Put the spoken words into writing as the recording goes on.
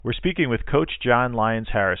We're speaking with Coach John Lyons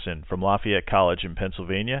Harrison from Lafayette College in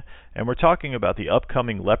Pennsylvania, and we're talking about the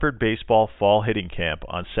upcoming Leopard Baseball Fall Hitting Camp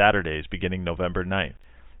on Saturdays beginning November 9th.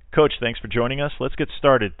 Coach, thanks for joining us. Let's get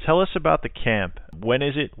started. Tell us about the camp. When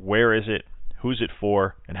is it? Where is it? Who's it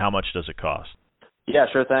for? And how much does it cost? Yeah,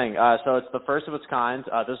 sure thing. So it's the first of its kind.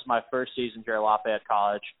 This is my first season here at Lafayette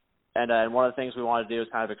College. And one of the things we want to do is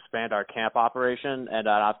kind of expand our camp operation, and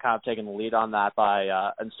I've kind of taken the lead on that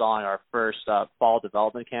by installing our first fall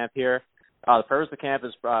development camp here. The purpose of the camp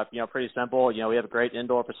is, pretty simple. We have a great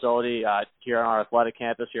indoor facility here on our athletic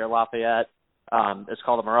campus here at Lafayette. It's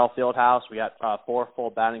called the Morrell Fieldhouse. We got 4 full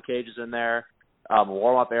batting cages in there, a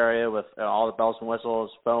warm-up area with all the bells and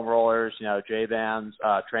whistles, foam rollers, J-bands,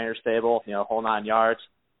 trainer stable, whole 9 yards.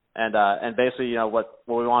 And basically, what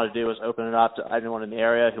we want to do is open it up to anyone in the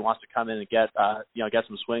area who wants to come in and get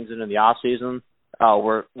some swings in the off season.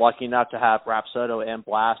 We're lucky enough to have Rapsodo and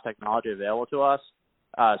Blast technology available to us.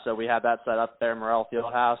 So we have that set up there in Morrell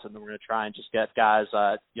Fieldhouse, and then we're going to try and just get guys,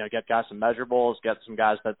 some measurables, get some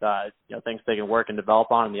guys that, things they can work and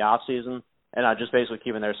develop on in the off season, and just basically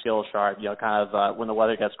keeping their skills sharp, when the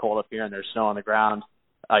weather gets cold up here and there's snow on the ground.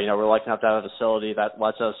 We're lucky enough to have a facility that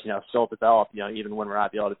lets us, still develop, even when we're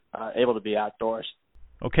not able to be outdoors.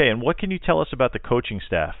 Okay, and what can you tell us about the coaching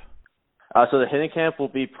staff? So the hitting camp will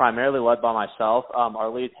be primarily led by myself. Our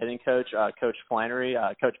lead hitting coach, Coach Flannery,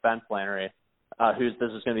 Coach Ben Flannery, this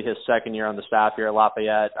is going to be his second year on the staff here at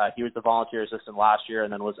Lafayette. He was the volunteer assistant last year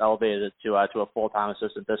and then was elevated to a full-time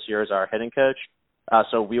assistant this year as our hitting coach.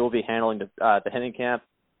 So we will be handling the hitting camp.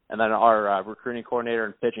 And then our recruiting coordinator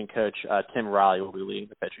and pitching coach, Tim Riley, will be leading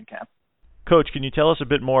the pitching camp. Coach, can you tell us a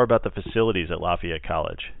bit more about the facilities at Lafayette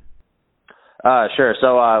College? Sure.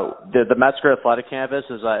 So the Metzger Athletic Campus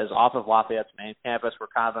is off of Lafayette's main campus. We're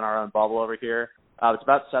kind of in our own bubble over here. It's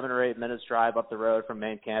about 7 or 8 minutes drive up the road from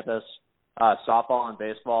main campus. Softball and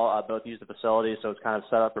baseball both use the facility, so it's kind of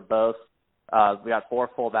set up for both. We got 4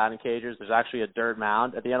 full batting cages. There's actually a dirt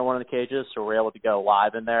mound at the end of one of the cages, so we're able to go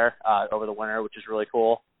live in there over the winter, which is really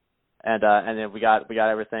cool. And then we got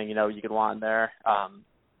everything you could want in there.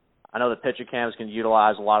 I know the pitching camps can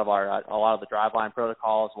utilize a lot of the driveline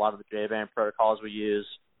protocols, a lot of the J-band protocols we use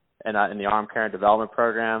in the arm care and development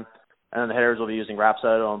program. And then the hitters will be using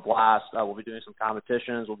Rapsodo and Blast. We'll be doing some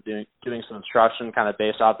competitions. We'll be doing some instruction kind of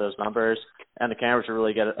based off those numbers. And the cameras will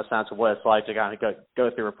really get a sense of what it's like to kind of go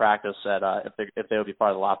through a practice if they would be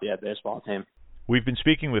part of the Lafayette baseball team. We've been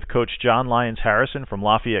speaking with Coach John Lyons Harrison from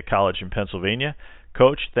Lafayette College in Pennsylvania.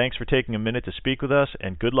 Coach, thanks for taking a minute to speak with us,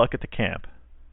 and good luck at the camp.